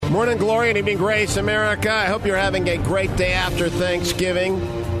Morning glory and evening grace, America. I hope you're having a great day after Thanksgiving,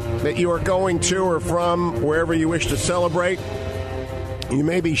 that you are going to or from wherever you wish to celebrate. You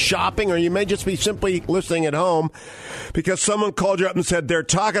may be shopping or you may just be simply listening at home because someone called you up and said they're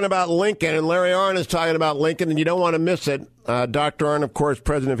talking about Lincoln, and Larry Arnn is talking about Lincoln, and you don't want to miss it. Dr. Arnn, of course,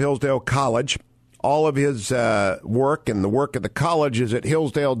 president of Hillsdale College. All of his work and the work of the college is at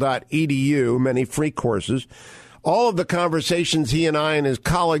hillsdale.edu, many free courses. All of the conversations he and I and his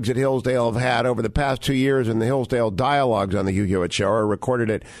colleagues at Hillsdale have had over the past 2 years in the Hillsdale Dialogues on the Hugh Hewitt Show are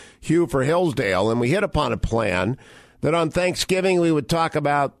recorded at Hugh for Hillsdale, and we hit upon a plan that on Thanksgiving we would talk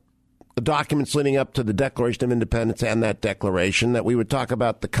about the documents leading up to the Declaration of Independence and that declaration, that we would talk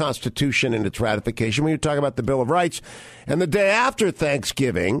about the Constitution and its ratification, we would talk about the Bill of Rights, and the day after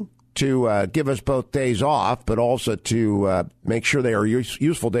Thanksgiving, to give us both days off, but also to make sure they are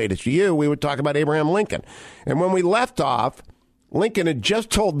useful days to you, we would talk about Abraham Lincoln. And when we left off, Lincoln had just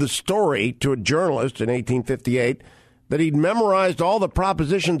told the story to a journalist in 1858 that he'd memorized all the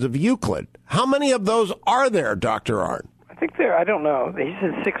propositions of Euclid. How many of those are there, Dr. Arnn? I think I don't know. He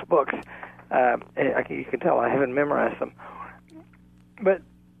said 6 books. You can tell I haven't memorized them. But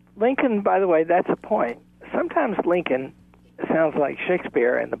Lincoln, by the way, that's a point. Sometimes Lincoln sounds like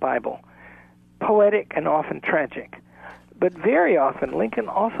Shakespeare in the Bible, poetic and often tragic. But very often, Lincoln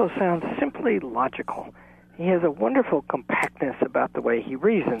also sounds simply logical. He has a wonderful compactness about the way he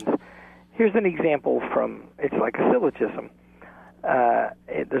reasons. Here's an example from, it's like a syllogism. There's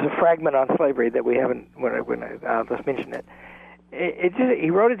a fragment on slavery that we haven't, let's mention it.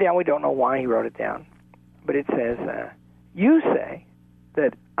 He wrote it down. We don't know why he wrote it down. But it says, you say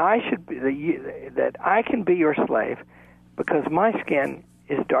that that I can be your slave because my skin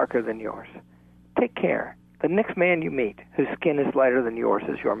is darker than yours. Take care. The next man you meet whose skin is lighter than yours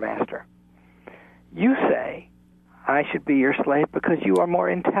is your master. You say, I should be your slave because you are more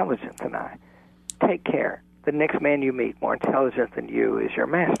intelligent than I. Take care. The next man you meet more intelligent than you is your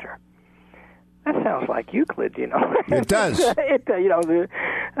master. That sounds like Euclid, you know. It does. And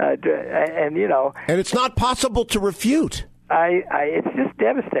it's not possible to refute. It's just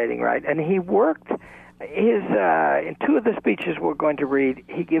devastating, right? And he worked in 2 of the speeches we're going to read,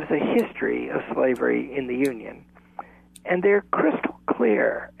 he gives a history of slavery in the Union. And they're crystal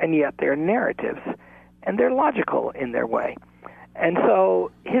clear, and yet they're narratives, and they're logical in their way. And so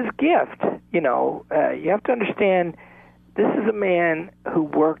his gift, you have to understand, this is a man who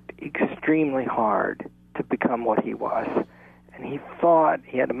worked extremely hard to become what he was. And he thought,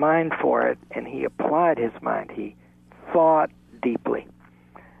 he had a mind for it, and he applied his mind. He thought deeply.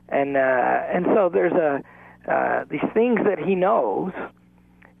 And so there's these things that he knows.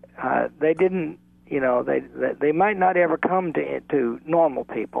 They didn't, they might not ever come to normal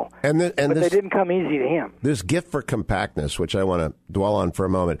people, but they didn't come easy to him. This gift for compactness, which I want to dwell on for a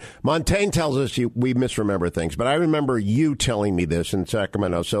moment. Montaigne tells us we misremember things, but I remember you telling me this in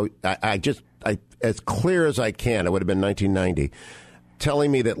Sacramento. So I as clear as I can, it would have been 1990,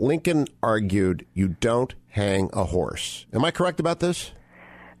 telling me that Lincoln argued you don't hang a horse. Am I correct about this?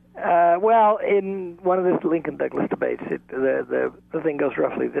 Well, in one of the Lincoln-Douglas debates, the thing goes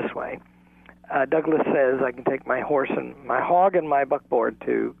roughly this way. Douglas says, I can take my horse and my hog and my buckboard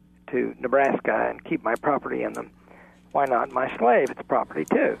to Nebraska and keep my property in them. Why not my slave? It's property,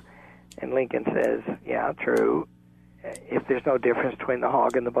 too. And Lincoln says, yeah, true, if there's no difference between the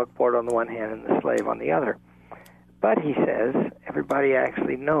hog and the buckboard on the one hand and the slave on the other. But, he says, everybody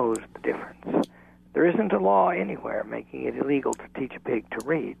actually knows the difference. There isn't a law anywhere making it illegal to teach a pig to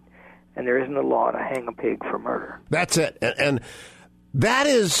read, and there isn't a law to hang a pig for murder. That's it, and that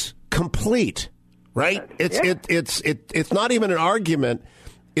is complete, right? It's not even an argument.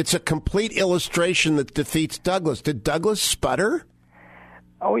 It's a complete illustration that defeats Douglas. Did Douglas stutter?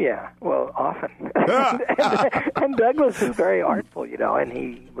 Oh yeah, well, often. and Douglas is very artful, and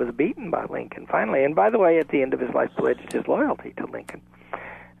he was beaten by Lincoln finally. And by the way, at the end of his life, pledged his loyalty to Lincoln.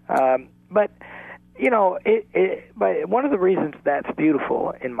 But one of the reasons that's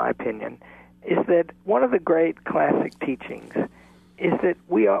beautiful, in my opinion, is that one of the great classic teachings is that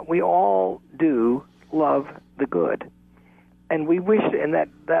we all do love the good, and we wish, and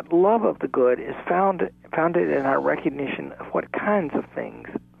that love of the good is founded in our recognition of what kinds of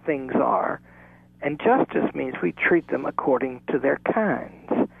things are, and justice means we treat them according to their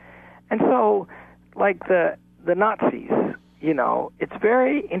kinds. And so, like the Nazis. It's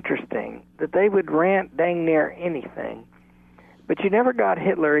very interesting that they would rant dang near anything, but you never got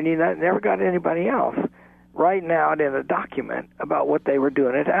Hitler and you never got anybody else writing out in a document about what they were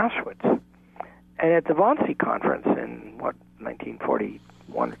doing at Auschwitz. And at the Wannsee Conference in,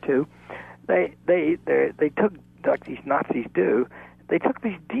 1941 or 2, they took, like these Nazis do, they took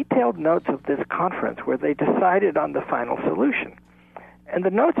these detailed notes of this conference where they decided on the final solution. And the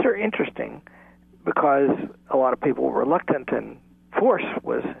notes are interesting because a lot of people were reluctant and force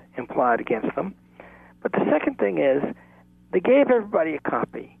was implied against them. But the second thing is they gave everybody a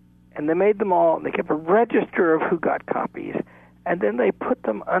copy, and they made them all, they kept a register of who got copies, and then they put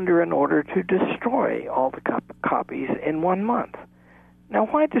them under an order to destroy all the copies in 1 month. Now,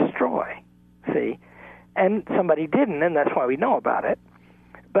 why destroy? See? And somebody didn't, and that's why we know about it.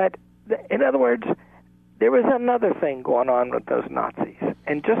 But in other words, there was another thing going on with those Nazis.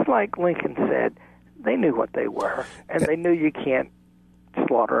 And just like Lincoln said, they knew what they were, and they knew you can't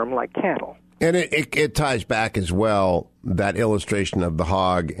slaughter them like cattle. And it ties back as well, that illustration of the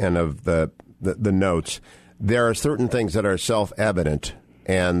hog and of the notes. There are certain things that are self-evident,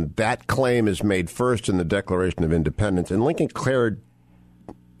 and that claim is made first in the Declaration of Independence. And Lincoln declared,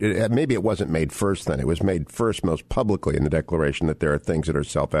 maybe it wasn't made first then, it was made first most publicly in the Declaration that there are things that are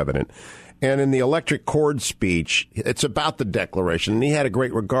self-evident. And in the electric cord speech, it's about the Declaration, and he had a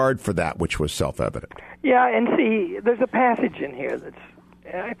great regard for that which was self-evident. Yeah, and see, there's a passage in here that's,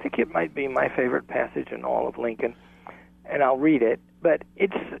 I think it might be my favorite passage in all of Lincoln, and I'll read it. But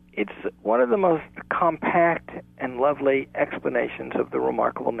it's one of the most compact and lovely explanations of the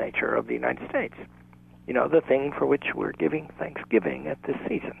remarkable nature of the United States. You know, the thing for which we're giving Thanksgiving at this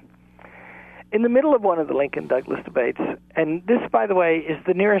season. In the middle of one of the Lincoln-Douglas debates, and this, by the way, is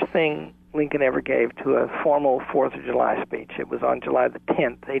the nearest thing Lincoln ever gave to a formal 4th of July speech. It was on July the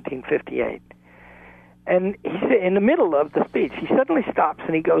 10th, 1858. And in the middle of the speech, he suddenly stops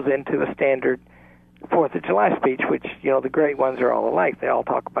and he goes into a standard 4th of July speech, which, you know, the great ones are all alike. They all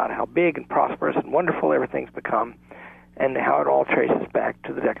talk about how big and prosperous and wonderful everything's become and how it all traces back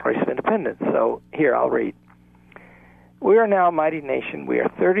to the Declaration of Independence. So here, I'll read. We are now a mighty nation. We are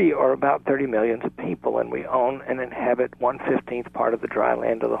 30 or about 30 millions of people, and we own and inhabit 1/15th part of the dry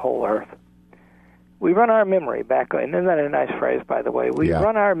land of the whole earth. We run our memory back, and isn't that a nice phrase, by the way? We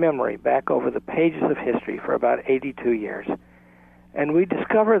run our memory back over the pages of history for about 82 years, and we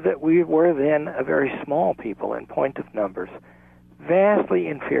discover that we were then a very small people in point of numbers, vastly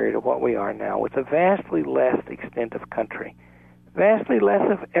inferior to what we are now, with a vastly less extent of country, vastly less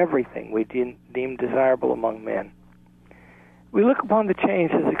of everything we deem desirable among men. We look upon the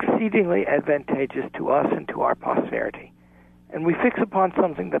change as exceedingly advantageous to us and to our posterity, and we fix upon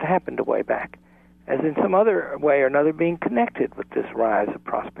something that happened a way back, as in some other way or another being connected with this rise of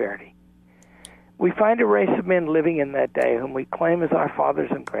prosperity. We find a race of men living in that day whom we claim as our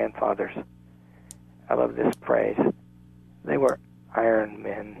fathers and grandfathers. I love this phrase. They were iron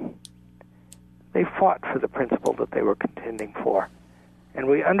men. They fought for the principle that they were contending for, and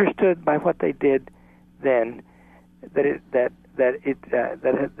we understood by what they did then that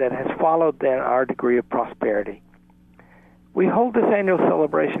has followed then our degree of prosperity. We hold this annual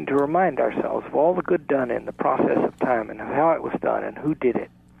celebration to remind ourselves of all the good done in the process of time and of how it was done and who did it.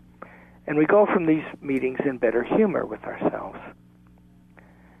 And we go from these meetings in better humor with ourselves.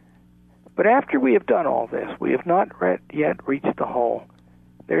 But after we have done all this, we have not yet reached the whole.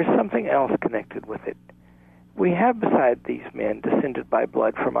 There is something else connected with it. We have, beside these men descended by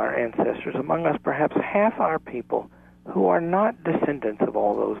blood from our ancestors, among us perhaps half our people who are not descendants of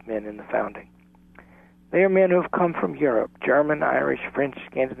all those men in the founding. They are men who have come from Europe, German, Irish, French,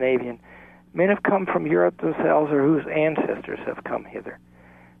 Scandinavian. Men have come from Europe themselves or whose ancestors have come hither,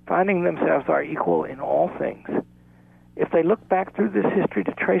 finding themselves our equal in all things. If they look back through this history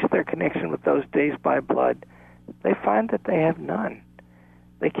to trace their connection with those days by blood, they find that they have none.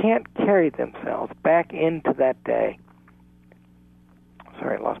 They can't carry themselves back into that day.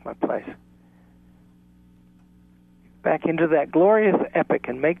 Sorry, I lost my place. Back into that glorious epoch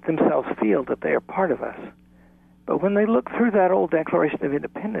and make themselves feel that they are part of us. But when they look through that old Declaration of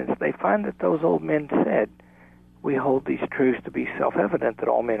Independence, they find that those old men said, we hold these truths to be self-evident that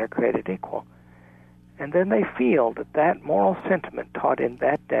all men are created equal. And then they feel that that moral sentiment taught in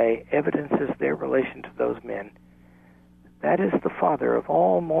that day evidences their relation to those men. That is the father of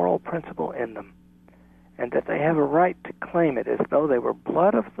all moral principle in them, and that they have a right to claim it as though they were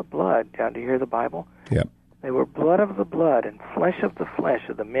blood of the blood. Down to hear the Bible? Yep. They were blood of the blood and flesh of the flesh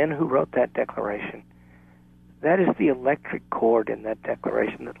of the men who wrote that declaration. That is the electric cord in that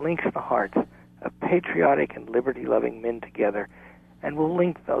declaration that links the hearts of patriotic and liberty-loving men together, and will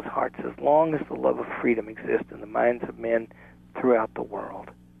link those hearts as long as the love of freedom exists in the minds of men throughout the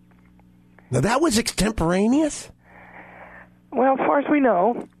world. Now, that was extemporaneous? Well, as far as we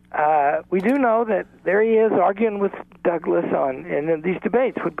know, we do know that there he is arguing with Douglas and these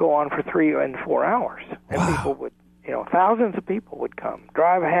debates would go on for 3 and 4 hours. And wow. People would, thousands of people would come,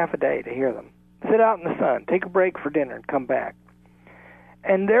 drive a half a day to hear them, sit out in the sun, take a break for dinner, and come back.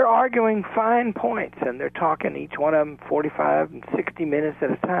 And they're arguing fine points, and they're talking, each one of them, 45 and 60 minutes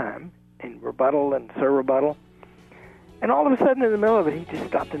at a time, in rebuttal and surrebuttal. And all of a sudden, in the middle of it, he just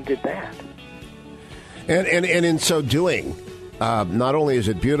stopped and did that. And in so doing, not only is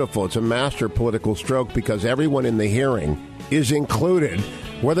it beautiful, it's a master political stroke, because everyone in the hearing is included,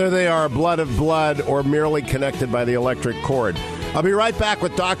 whether they are blood of blood or merely connected by the electric cord. I'll be right back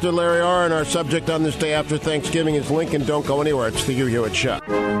with Dr. Larry Arnn. Our subject on this day after Thanksgiving is Lincoln. Don't go anywhere. It's the Hugh Hewitt Show.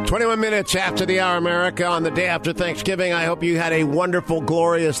 21 minutes after the hour, America, on the day after Thanksgiving. I hope you had a wonderful,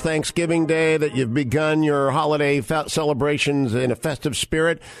 glorious Thanksgiving Day, that you've begun your holiday celebrations in a festive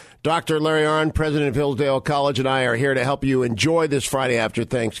spirit. Dr. Larry Arnn, president of Hillsdale College, and I are here to help you enjoy this Friday after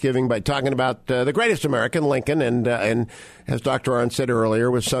Thanksgiving by talking about the greatest American, Lincoln, and as Dr. Arnn said earlier,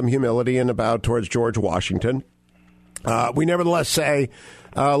 with some humility and a bow towards George Washington. We nevertheless say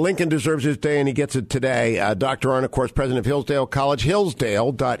Lincoln deserves his day, and he gets it today. Dr. Arnn, of course, president of Hillsdale College,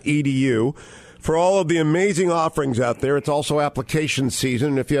 hillsdale.edu. For all of the amazing offerings out there, it's also application season.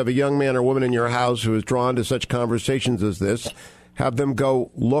 And if you have a young man or woman in your house who is drawn to such conversations as this, have them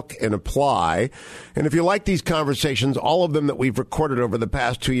go look and apply. And if you like these conversations, all of them that we've recorded over the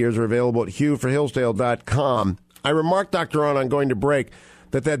past 2 years are available at hughforhillsdale.com. I remarked, Dr. Arnn, on going to break,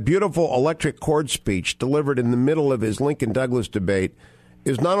 that beautiful electric cord speech delivered in the middle of his Lincoln-Douglas debate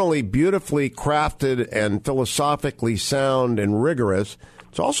is not only beautifully crafted and philosophically sound and rigorous,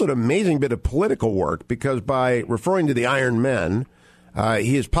 it's also an amazing bit of political work, because by referring to the Iron Men,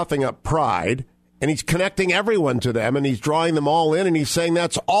 he is puffing up pride, and he's connecting everyone to them, and he's drawing them all in, and he's saying,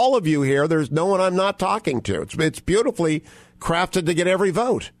 that's all of you here. There's no one I'm not talking to. It's beautifully crafted to get every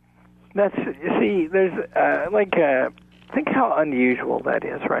vote. Think how unusual that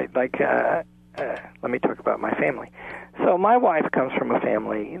is, right? Let me talk about my family. So my wife comes from a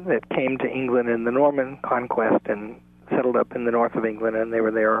family that came to England in the Norman Conquest and settled up in the north of England, and they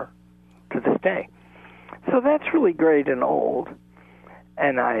were there to this day. So that's really great and old,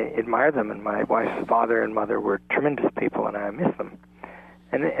 and I admire them, and my wife's father and mother were tremendous people, and I miss them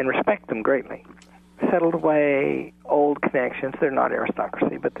and respect them greatly. Settled away, old connections. They're not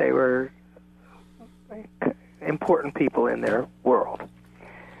aristocracy, but they were important people in their world.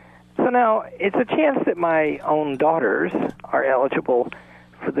 So now it's a chance that my own daughters are eligible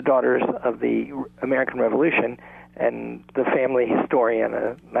for the Daughters of the American Revolution, and the family historian,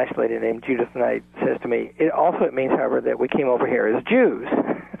 a nice lady named Judith Knight, says to me, it means, however, that we came over here as Jews.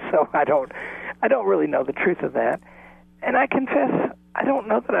 So I don't really know the truth of that. And I confess, I don't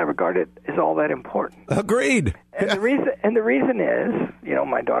know that I regard it as all that important. Agreed. And the reason is,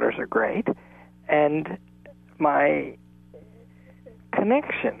 my daughters are great, and my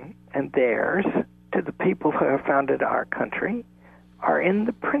connection and theirs to the people who have founded our country are in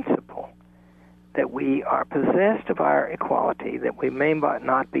the principle that we are possessed of our equality, that we may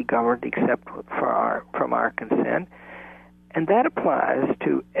not be governed except from our consent, and that applies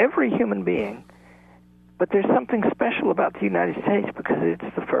to every human being. But there's something special about the United States, because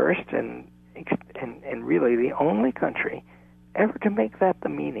it's the first and really the only country ever to make that the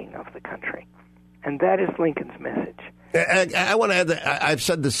meaning of the country. And that is Lincoln's message. I want to add that I've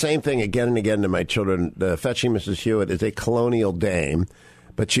said the same thing again and again to my children. Fetching Mrs. Hewitt is a colonial dame,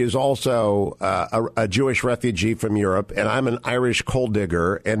 but she is also a Jewish refugee from Europe, and I'm an Irish coal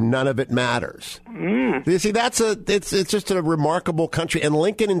digger, and none of it matters. You see, it's just a remarkable country, and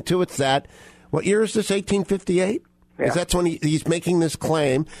Lincoln intuits that. What year is this, 1858? Yeah. Because that's when he's making this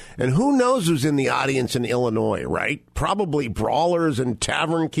claim. And who knows who's in the audience in Illinois, right? Probably brawlers and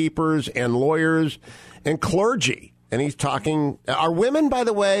tavern keepers and lawyers and clergy. And he's talking. Are women, by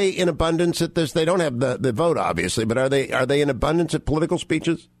the way, in abundance at this? They don't have the vote, obviously, but are they in abundance at political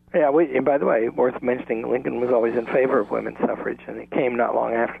speeches? Yeah, and by the way, worth mentioning, Lincoln was always in favor of women's suffrage, and it came not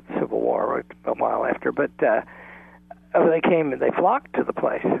long after the Civil War, or a while after. But they came and they flocked to the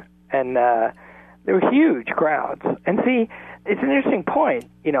place, and there were huge crowds. And see, it's an interesting point,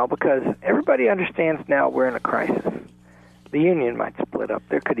 because everybody understands now we're in a crisis. The Union might split up.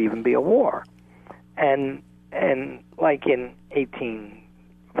 There could even be a war. And like in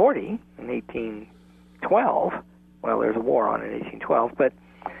 1840 and 1812, well, there's a war on in 1812, but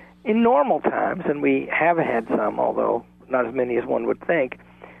in normal times, and we have had some, although not as many as one would think,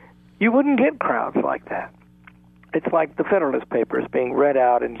 you wouldn't get crowds like that. It's like the Federalist Papers being read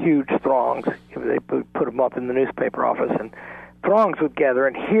out in huge throngs. They put them up in the newspaper office, and throngs would gather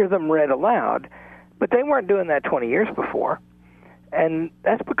and hear them read aloud. But they weren't doing that 20 years before. And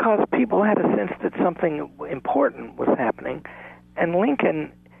that's because people had a sense that something important was happening. And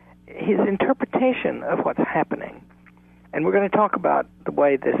Lincoln, his interpretation of what's happening, and we're going to talk about the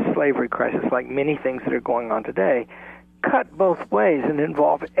way this slavery crisis, like many things that are going on today, cut both ways and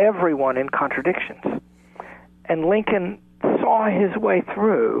involve everyone in contradictions. And Lincoln saw his way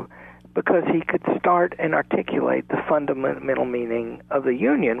through because he could start and articulate the fundamental meaning of the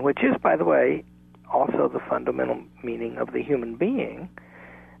Union, which is, by the way, also the fundamental meaning of the human being,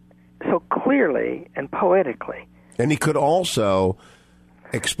 so clearly and poetically. And he could also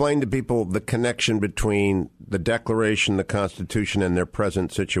explain to people the connection between the Declaration, the Constitution, and their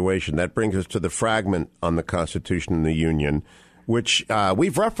present situation. That brings us to the fragment on the Constitution and the Union, which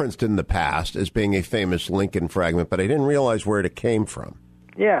we've referenced in the past as being a famous Lincoln fragment, but I didn't realize where it came from.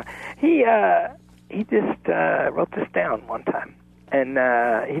 Yeah, he just wrote this down one time, and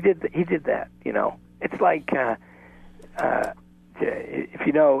he did that. You know, it's like if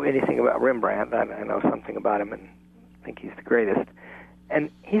you know anything about Rembrandt, I know something about him, and think he's the greatest. And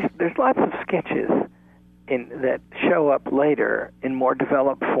there's lots of sketches that show up later in more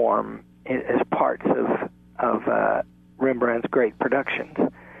developed form as parts of Rembrandt's great productions.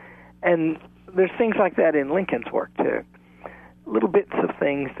 And there's things like that in Lincoln's work, too. Little bits of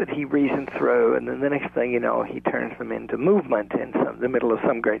things that he reasoned through, and then the next thing you know, he turns them into movement in the middle of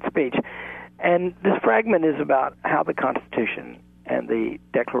some great speech. And this fragment is about how the Constitution and the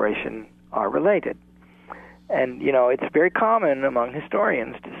Declaration are related. And, you know, it's very common among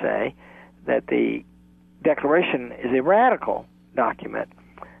historians to say that the Declaration is a radical document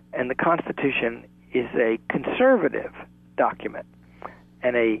and the Constitution is a conservative document,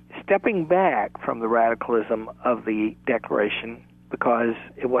 and a stepping back from the radicalism of the Declaration because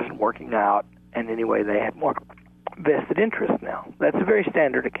it wasn't working out, and anyway, they had more vested interest now. That's a very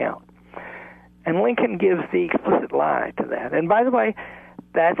standard account. And Lincoln gives the explicit lie to that. And by the way,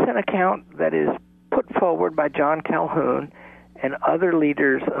 that's an account that is put forward by John Calhoun and other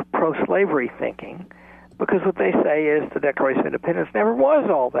leaders of pro-slavery thinking, because what they say is the Declaration of Independence never was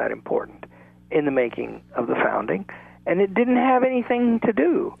all that important in the making of the founding, and it didn't have anything to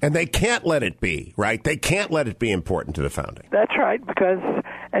do. And they can't let it be, right? They can't let it be important to the founding. That's right, because,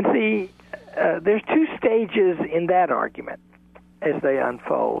 and see, there's two stages in that argument as they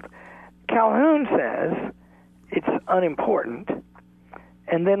unfold. Calhoun says it's unimportant,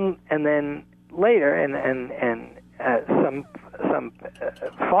 and then later, and some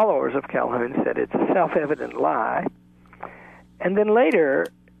followers of Calhoun said it's a self-evident lie, and then later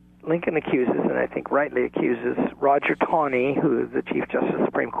Lincoln accuses, and I think rightly accuses, Roger Taney, who the Chief Justice of the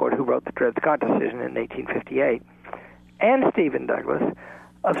Supreme Court, who wrote the Dred Scott decision in 1858, and Stephen Douglas,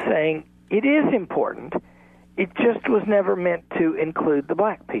 of saying it is important, it just was never meant to include the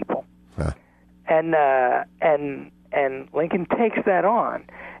black people. Huh. And Lincoln takes that on.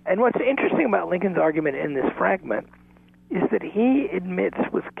 And what's interesting about Lincoln's argument in this fragment is that he admits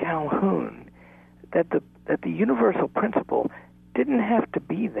with Calhoun that the universal principle didn't have to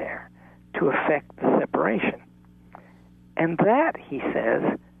be there to affect the separation. And that, he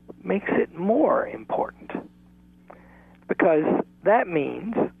says, makes it more important, because that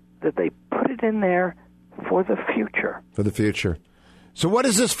means that they put it in there for the future. For the future. So what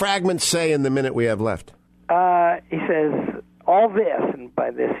does this fragment say in the minute we have left? He says, all this, and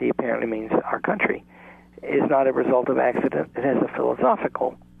by this he apparently means our country, is not a result of accident. It has a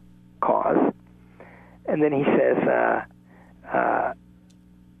philosophical cause. And then he says,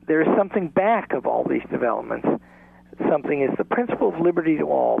 there is something back of all these developments. Something is the principle of liberty to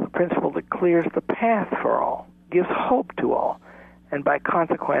all, the principle that clears the path for all, gives hope to all, and by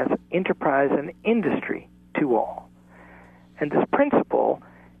consequence, enterprise and industry to all. And this principle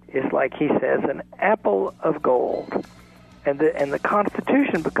is, like he says, an apple of gold. And the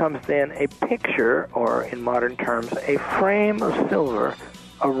Constitution becomes then a picture, or in modern terms, a frame of silver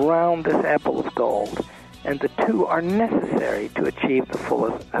around this apple of gold. And the two are necessary to achieve the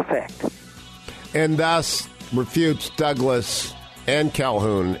fullest effect. And thus refutes Douglas and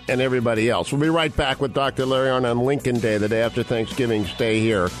Calhoun and everybody else. We'll be right back with Dr. Larry Arnn on Lincoln Day, the day after Thanksgiving. Stay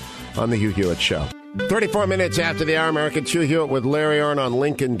here on The Hugh Hewitt Show. 34 minutes after the hour, American Hugh Hewitt with Larry Arnn on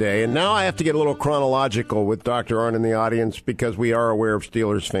Lincoln Day. And now I have to get a little chronological with Dr. Arnn in the audience, because we are aware of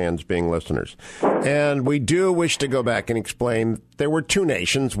Steelers fans being listeners. And we do wish to go back and explain there were two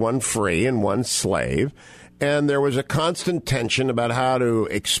nations, one free and one slave. And there was a constant tension about how to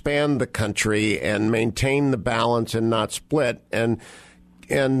expand the country and maintain the balance and not split. And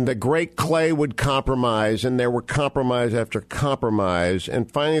the great Clay would compromise, and there were compromise after compromise. And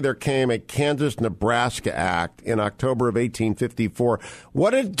finally, there came a Kansas-Nebraska Act in October of 1854.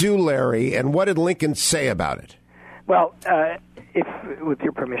 What did it do, Larry, and what did Lincoln say about it? Well, if with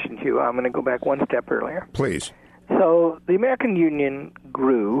your permission, Hugh, I'm going to go back one step earlier. Please. So the American Union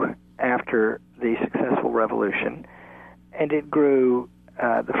grew after the successful Revolution, and it grew.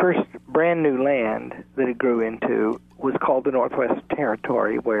 The first brand new land that it grew into was called the Northwest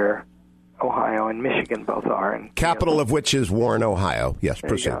Territory, where Ohio and Michigan both are. And capital of which is Warren, Ohio. Yes,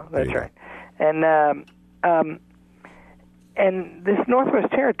 proceed. That's right. And this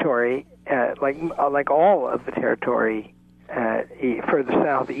Northwest Territory, like all of the territory further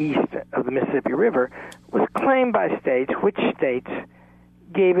southeast of the Mississippi River, was claimed by states, which states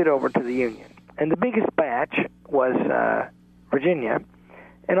gave it over to the Union. And the biggest batch was Virginia.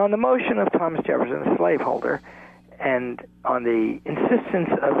 And on the motion of Thomas Jefferson, a slaveholder, and on the insistence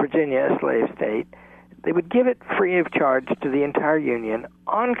of Virginia, a slave state, they would give it free of charge to the entire Union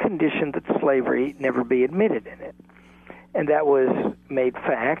on condition that slavery never be admitted in it. And that was made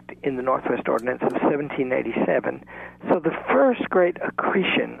fact in the Northwest Ordinance of 1787. So the first great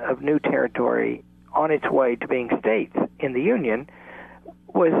accretion of new territory on its way to being states in the Union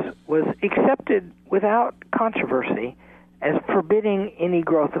was accepted without controversy as forbidding any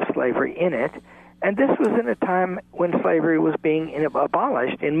growth of slavery in it. And this was in a time when slavery was being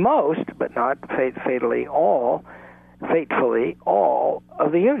abolished in most, but not fatefully all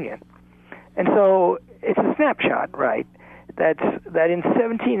of the Union. And so it's a snapshot, right? That in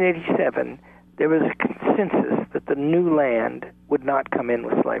 1787 there was a consensus that the new land would not come in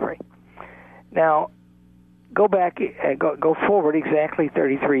with slavery. Now, go forward exactly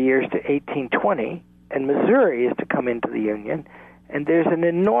 33 years to 1820, and Missouri is to come into the Union. And there's an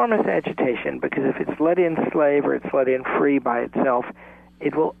enormous agitation because if it's let in slave or it's let in free by itself,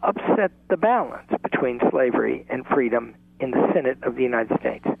 it will upset the balance between slavery and freedom in the Senate of the United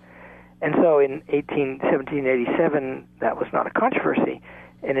States. And so in 1787, that was not a controversy.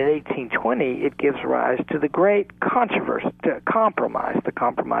 And in 1820, it gives rise to the great compromise, the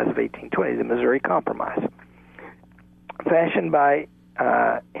Compromise of 1820, the Missouri Compromise, fashioned by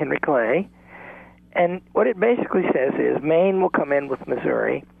Henry Clay. And what it basically says is Maine will come in with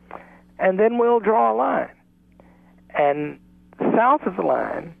Missouri, and then we'll draw a line. And south of the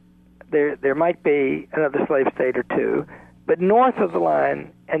line, there might be another slave state or two, but north of the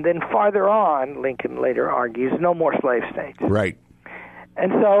line, and then farther on, Lincoln later argues, no more slave states. Right.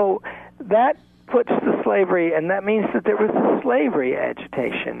 And so that puts the slavery, and that means that there was a slavery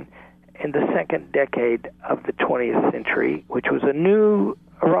agitation in the second decade of the 20th century, which was a new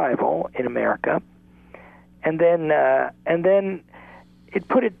arrival in America. And then it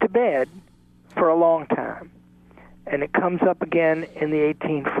put it to bed for a long time. And it comes up again in the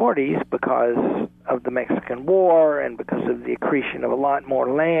 1840s because of the Mexican War and because of the accretion of a lot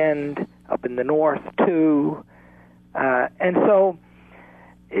more land up in the north, too. And so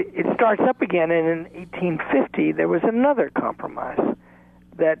it starts up again, and in 1850 there was another compromise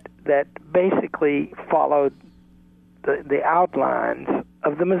that basically followed the outlines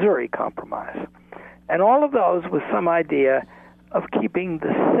of the Missouri Compromise. And all of those with some idea of keeping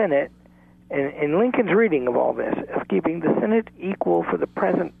the Senate, in Lincoln's reading of all this, of keeping the Senate equal for the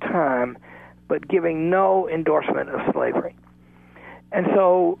present time, but giving no endorsement of slavery. And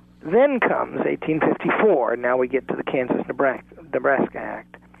so then comes 1854, and now we get to the Kansas-Nebraska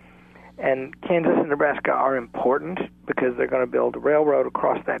Act. And Kansas and Nebraska are important because they're going to build a railroad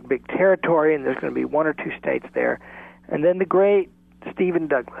across that big territory, and there's going to be one or two states there. And then the great Stephen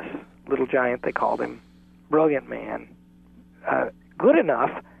Douglas, Little Giant they called him, brilliant man, good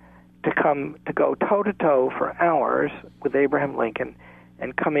enough to go toe-to-toe for hours with Abraham Lincoln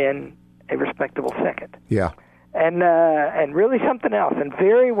and come in a respectable second. Yeah. And really something else, and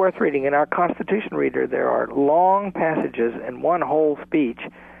very worth reading. In our Constitution reader, there are long passages and one whole speech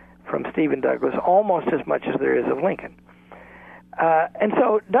from Stephen Douglas, almost as much as there is of Lincoln. And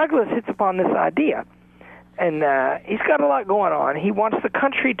so Douglas hits upon this idea, and he's got a lot going on. He wants the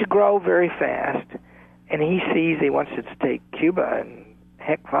country to grow very fast, and he wants it to take Cuba and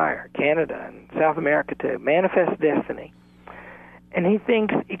heck fire, Canada and South America to manifest destiny. And he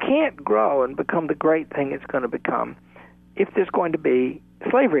thinks it can't grow and become the great thing it's going to become if there's going to be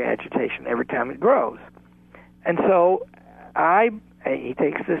slavery agitation every time it grows. And so he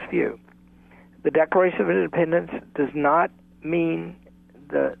takes this view. The Declaration of Independence does not mean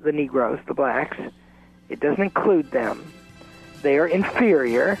the Negroes, the blacks. It doesn't include them. They are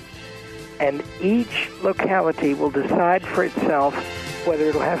inferior, and each locality will decide for itself whether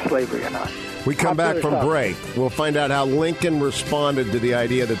it'll have slavery or not. We come back from break. We'll find out how Lincoln responded to the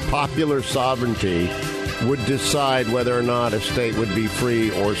idea that popular sovereignty would decide whether or not a state would be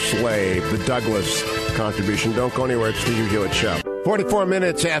free or slave. The Douglas contribution. Don't go anywhere. It's the Hugh Hewitt Show. 44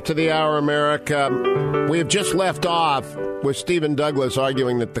 minutes after the hour, America. We have just left off with Stephen Douglas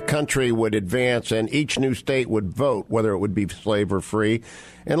arguing that the country would advance and each new state would vote whether it would be slave or free.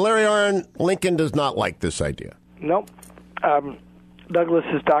 And Larry Arnn, Lincoln does not like this idea. Nope.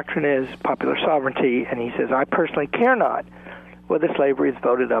 Douglas's doctrine is popular sovereignty, and he says, I personally care not whether slavery is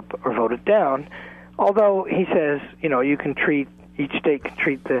voted up or voted down, although he says, you can treat, each state can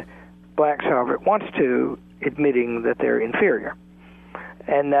treat the blacks however it wants to, admitting that they're inferior.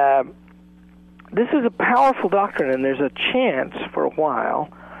 And this is a powerful doctrine, and there's a chance for a while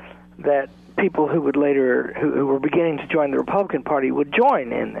that people who would later, who were beginning to join the Republican Party, would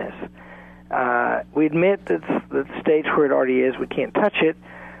join in this. We admit that the states where it already is, we can't touch it.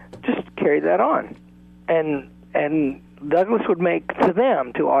 Just carry that on. And Douglas would make to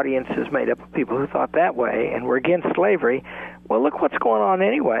them, to audiences made up of people who thought that way and were against slavery, well, look what's going on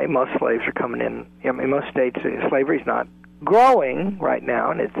anyway. Most slaves are coming in. In most states, slavery's not growing right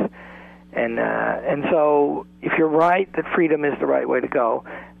now, and so if you're right that freedom is the right way to go,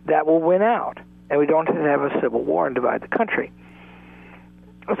 that will win out, and we don't have a civil war and divide the country.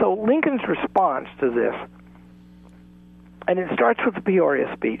 So Lincoln's response to this, and it starts with the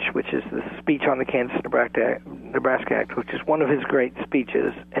Peoria speech, which is the speech on the Kansas-Nebraska Act, which is one of his great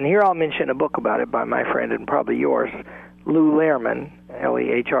speeches. And here I'll mention a book about it by my friend and probably yours, Lou Lehrman,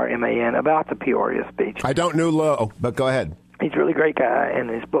 Lehrman, about the Peoria speech. I don't know Lou, but go ahead. He's a really great guy, and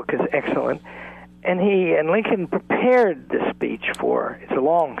his book is excellent. And Lincoln prepared this speech it's a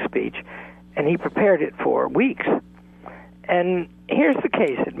long speech, and he prepared it for weeks. And here's the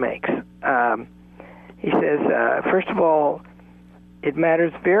case it makes. He says, first of all, it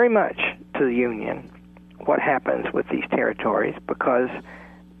matters very much to the Union what happens with these territories, because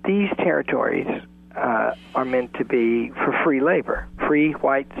these territories are meant to be for free labor, free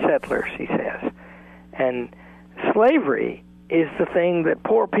white settlers, he says. And slavery is the thing that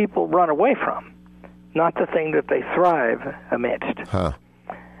poor people run away from, not the thing that they thrive amidst. Huh.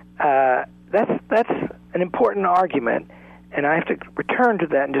 That's an important argument, and I have to return to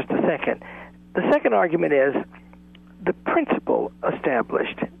that in just a second. The second argument is the principle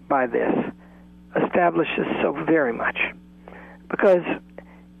established by this establishes so very much. Because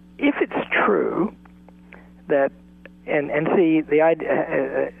if it's true that, and see, the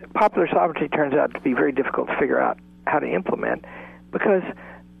idea, popular sovereignty turns out to be very difficult to figure out how to implement, because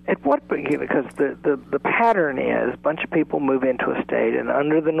the pattern is a bunch of people move into a state, and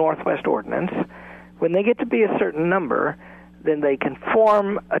under the Northwest Ordinance, when they get to be a certain number, then they can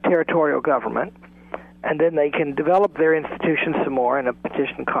form a territorial government, and then they can develop their institutions some more and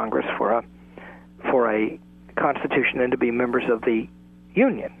petition Congress for a constitution and to be members of the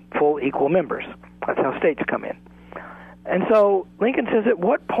Union, full equal members. That's how states come in. And so Lincoln says, at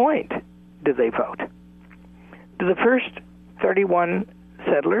what point do they vote? Do the first 31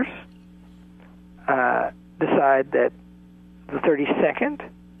 settlers decide that the 32nd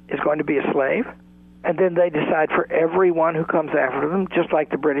is going to be a slave? And then they decide for everyone who comes after them, just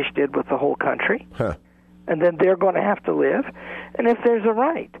like the British did with the whole country. Huh. And then they're going to have to live. And if there's a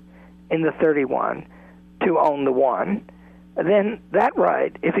right in the 31 to own the one, then that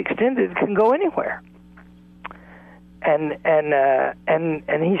right, if extended, can go anywhere. And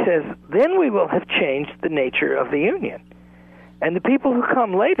he says, then we will have changed the nature of the Union. And the people who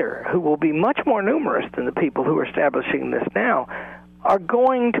come later, who will be much more numerous than the people who are establishing this now, are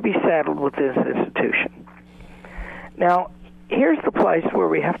going to be saddled with this institution. Now, here's the place where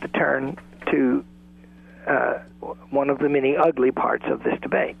we have to turn to one of the many ugly parts of this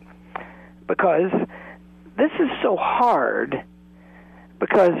debate. Because this is so hard,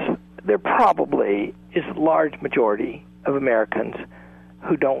 because there probably is a large majority of Americans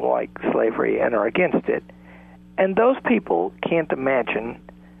who don't like slavery and are against it. And those people can't imagine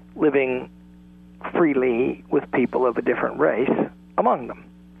living freely with people of a different race among them.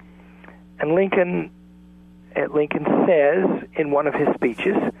 And Lincoln says in one of his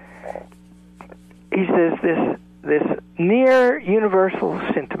speeches, he says this near universal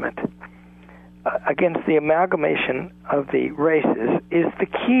sentiment against the amalgamation of the races is the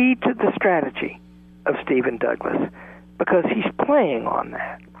key to the strategy of Stephen Douglas, because he's playing on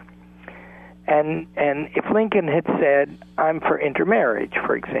that. And if Lincoln had said, I'm for intermarriage,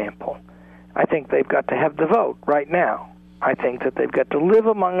 for example, I think they've got to have the vote right now. I think that they've got to live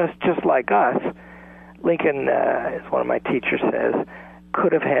among us just like us. Lincoln, as one of my teachers says,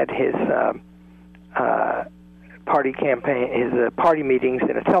 could have had his party campaign, his party meetings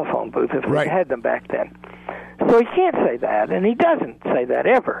in a telephone booth if they had them back then. So he can't say that, and he doesn't say that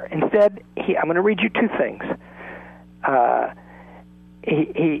ever. Instead, I'm going to read you two things.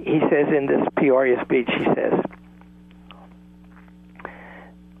 He says in this Peoria speech, he says,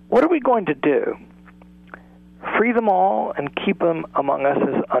 what are we going to do? Free them all and keep them among us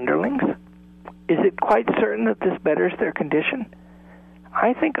as underlings? Is it quite certain that this betters their condition?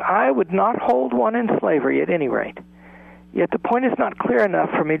 I think I would not hold one in slavery at any rate. yet the point is not clear enough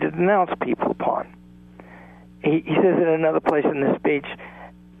for me to denounce people upon. He says in another place in this speech,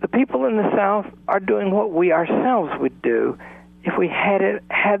 the people in the South are doing what we ourselves would do if we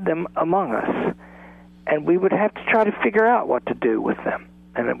had them among us, and we would have to try to figure out what to do with them.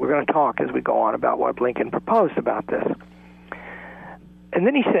 And we're going to talk as we go on about what Lincoln proposed about this. And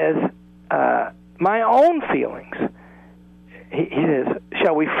then he says, my own feelings, he says,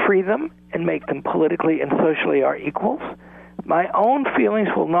 shall we free them and make them politically and socially our equals? My own feelings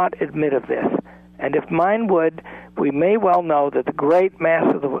will not admit of this, and if mine would, we may well know that the great mass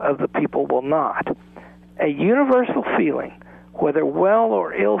of the people will not. A universal feeling, whether well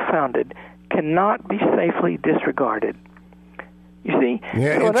or ill-founded, cannot be safely disregarded. You see?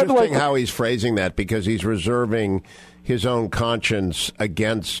 Yeah, so interesting how he's phrasing that, because he's reserving his own conscience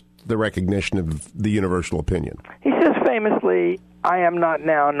against the recognition of the universal opinion. He says famously, I am not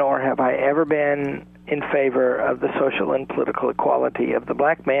now, nor have I ever been, in favor of the social and political equality of the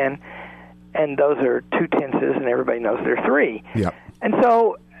black man, and those are two tenses, and everybody knows there are three. Yep. And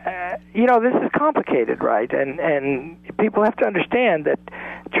so, this is complicated, right? And people have to understand that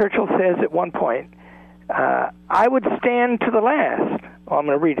Churchill says at one point, I would stand to the last. Well, I'm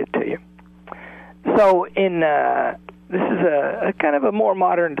going to read it to you. So this is a kind of a more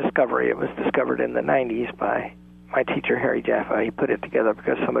modern discovery. It was discovered in the 90s by my teacher, Harry Jaffa. He put it together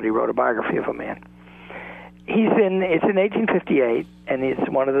because somebody wrote a biography of a man. It's in 1858, and it's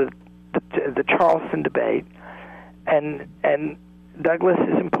one of the Charleston debate, and Douglas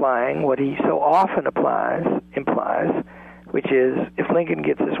is implying what he so often implies, which is if Lincoln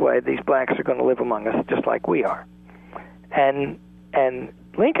gets his way, these blacks are going to live among us just like we are. And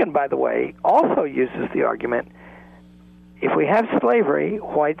Lincoln, by the way, also uses the argument, if we have slavery,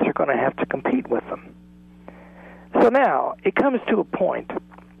 whites are going to have to compete with them. So now, it comes to a point.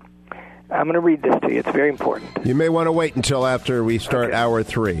 I'm going to read this to you. It's very important. You may want to wait until after we start hour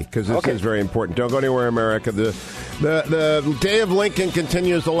 3, because this is very important. Don't go anywhere, America. The day of Lincoln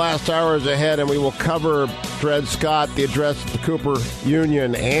continues. The last hour is ahead, and we will cover Dred Scott, the address at the Cooper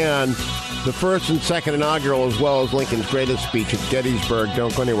Union, and the first and second inaugural, as well as Lincoln's greatest speech at Gettysburg.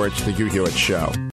 Don't go anywhere. It's the Hugh Hewitt Show.